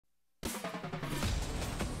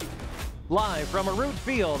Live from a root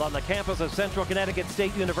field on the campus of Central Connecticut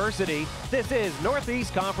State University, this is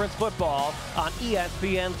Northeast Conference football on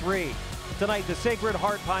ESPN3. Tonight, the Sacred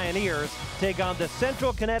Heart Pioneers take on the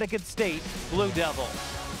Central Connecticut State Blue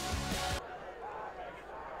Devils.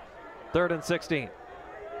 3rd and 16.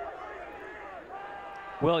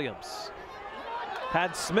 Williams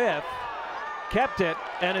had Smith, kept it,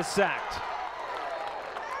 and is sacked.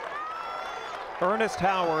 Ernest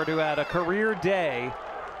Howard, who had a career day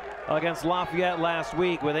against Lafayette last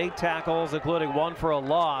week with 8 tackles, including 1 for a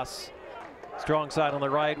loss. Strong side on the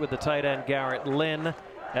right with the tight end Garrett Lynn,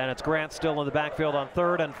 and it's Grant still in the backfield on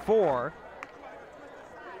 3rd and 4.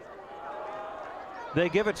 They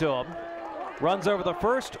give it to him. Runs over the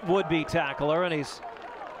first would-be tackler, and he's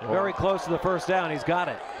very close to the first down. He's got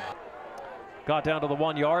it. Got down to the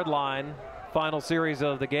 1-yard line. Final series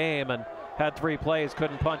of the game, and had 3 plays,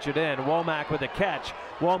 couldn't punch it in. Womack with the catch.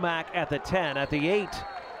 Womack at the 10, at the 8,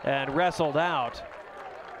 and wrestled out.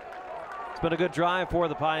 It's been a good drive for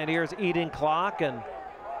the Pioneers, eating clock and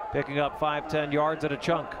picking up 5-10 yards at a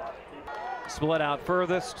chunk. Split out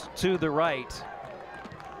furthest to the right.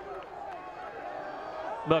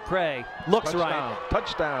 McCray looks right.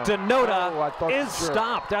 Touchdown. Denoda is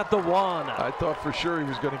stopped at the 1. I thought for sure he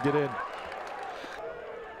was going to get in.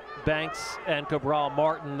 Banks and Cabral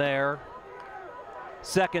Martin there.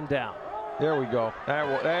 2nd down. There we go.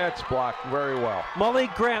 That's blocked very well.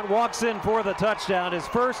 Malik Grant walks in for the touchdown, his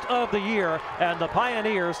first of the year, and the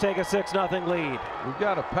Pioneers take a 6-0 lead. We've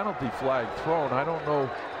got a penalty flag thrown. I don't know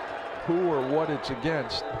who or what it's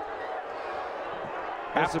against.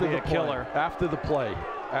 Has to be a killer. After the play.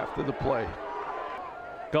 After the play.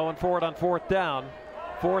 Going forward on 4th down.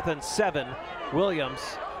 4th and 7.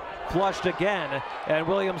 Williams flushed again, and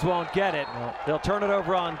Williams won't get it. No. They'll turn it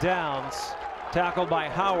over on downs. Tackled by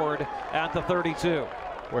Howard at the 32.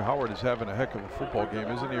 Boy, Howard is having a heck of a football game,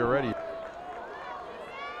 isn't he already?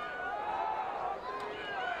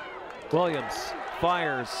 Williams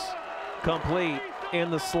fires, complete in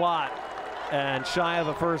the slot, and shy of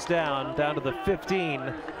a first down to the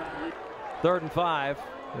 15. 3rd and 5.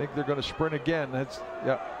 I think they're going to sprint again.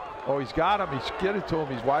 Oh, he's got him. He's getting to him.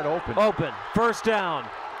 He's wide open. Open. First down.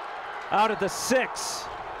 Out at the 6.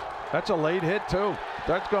 That's a late hit, too.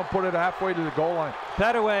 That's going to put it halfway to the goal line.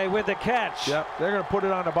 Petaway with the catch. Yep, they're going to put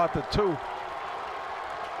it on about the 2.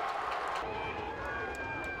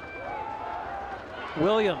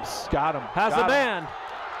 Williams got him. Has a man.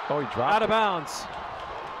 Oh, he dropped out of bounds.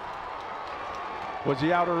 Was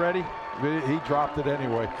he out already? He dropped it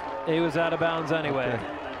anyway. He was out of bounds anyway.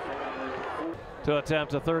 Okay. To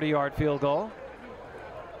attempt a 30-yard field goal.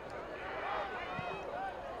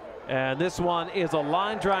 And this one is a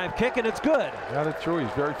line drive kick, and it's good. Got it through.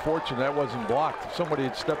 He's very fortunate that wasn't blocked. If somebody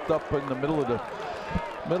had stepped up in the middle of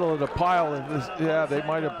the pile, and they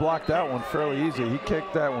might have blocked that one fairly easy. He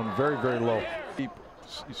kicked that one very, very low. You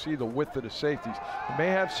see the width of the safeties. They may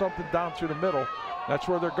have something down through the middle. That's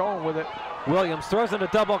where they're going with it. Williams throws into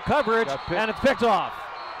double coverage, and it's picked off.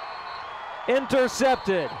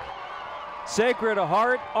 Intercepted. Sacred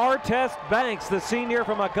Heart, Artest Banks, the senior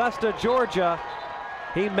from Augusta, Georgia.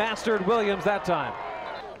 He mastered Williams that time.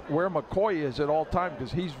 Where McCoy is at all time,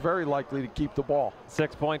 because he's very likely to keep the ball.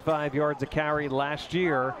 6.5 yards a carry last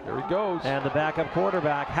year. There he goes. And the backup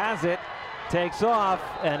quarterback has it, takes off,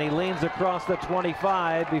 and he leans across the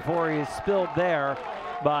 25 before he's spilled there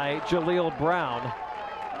by Jaleel Brown.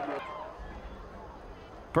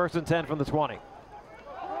 1st and 10 from the 20.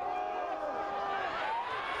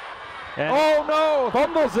 And oh no!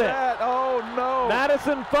 Fumbles it. Oh no!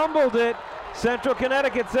 Madison fumbled it. Central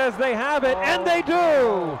Connecticut says they have it, and they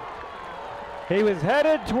do! He was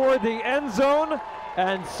headed toward the end zone,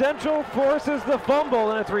 and Central forces the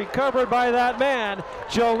fumble, and it's recovered by that man,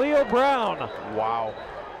 Jaleel Brown. Wow.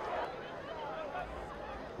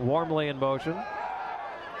 Warmly in motion.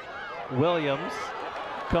 Williams,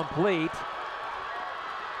 complete.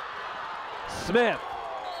 Smith,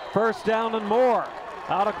 first down and more.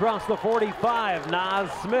 Out across the 45,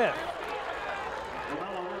 Nas Smith.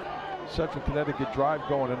 Central Connecticut drive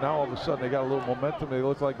going, and now all of a sudden they got a little momentum. They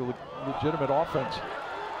look like a legitimate offense.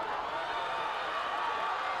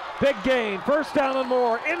 Big gain, first down and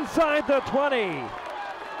more, inside the 20.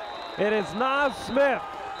 It is Nas Smith.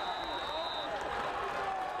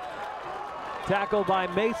 Tackled by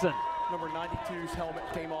Mason. Number 92's helmet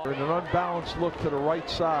came off. In an unbalanced look to the right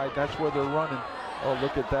side, that's where they're running. Oh,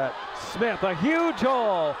 look at that. Smith, a huge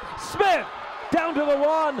hole. Smith down to the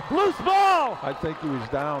 1, loose ball. I think he was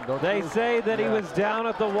down, don't they you? say that he was down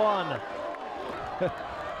at the 1.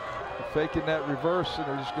 Faking that reverse, and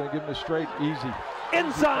they're just going to give him a straight, easy.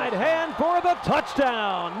 Inside hand for the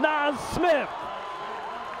touchdown, Nas Smith.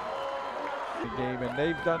 The game, and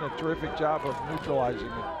they've done a terrific job of neutralizing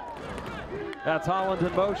it. That's Holland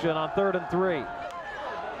in motion on 3rd and 3.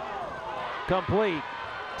 Complete.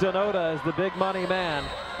 Denoda is the big money man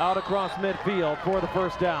out across midfield for the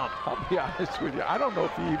first down. I'll be honest with you, I don't know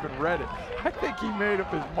if he even read it. I think he made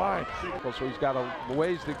up his mind. So he's got a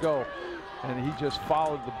ways to go, and he just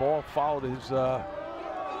followed the ball, followed his, there's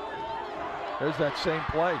that same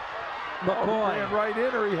play. McCoy He ran right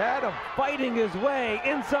in, or he had him. fighting his way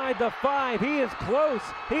inside the 5. He is close.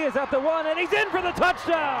 He is at the 1, and he's in for the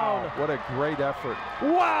touchdown. Wow, what a great effort.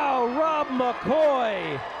 Wow, Rob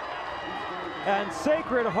McCoy. And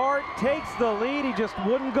Sacred Heart takes the lead. He just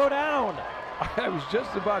wouldn't go down. I was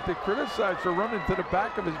just about to criticize for running to the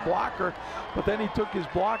back of his blocker, but then he took his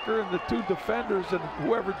blocker and the 2 defenders and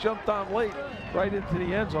whoever jumped on late right into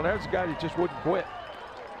the end zone. There's a guy that just wouldn't quit.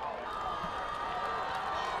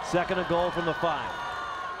 2nd and goal from the 5.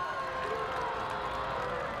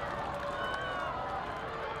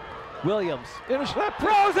 Williams Intercepted.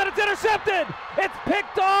 throws, and it's intercepted. It's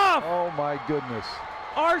picked off. Oh my goodness.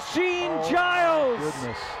 Arsheen Oh Giles. my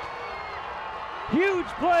goodness. Huge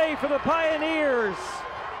play for the Pioneers.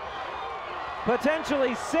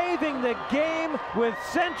 Potentially saving the game with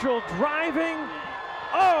Central driving.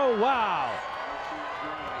 Oh, wow.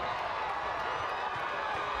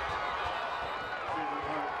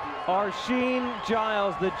 Arsheen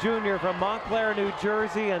Giles, the junior from Montclair, New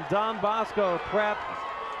Jersey, and Don Bosco Prep.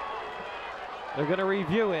 They're going to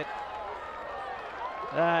review it.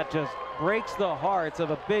 That just breaks the hearts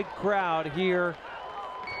of a big crowd here.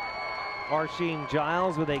 Arsheen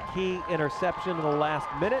Giles with a key interception in the last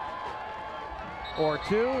minute or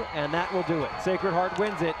 2, and that will do it. Sacred Heart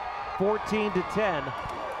wins it 14-10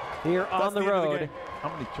 here on the road.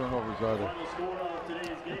 How many turnovers are there?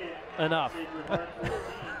 Enough.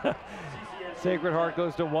 Sacred Heart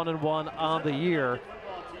goes to 1-1 on the year,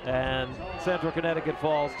 and Central Connecticut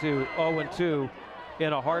falls to 0-2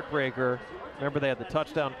 in a heartbreaker. Remember, they had the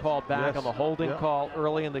touchdown called back on the holding call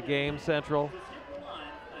early in the game, Central.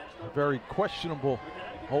 A very questionable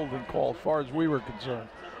holding call as far as we were concerned.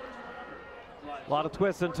 A lot of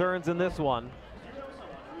twists and turns in this one.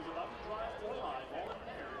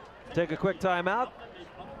 Take a quick timeout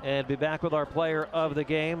and be back with our player of the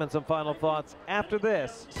game and some final thoughts after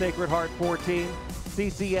this. Sacred Heart 14,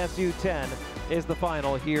 CCSU 10 is the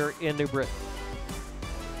final here in New Britain.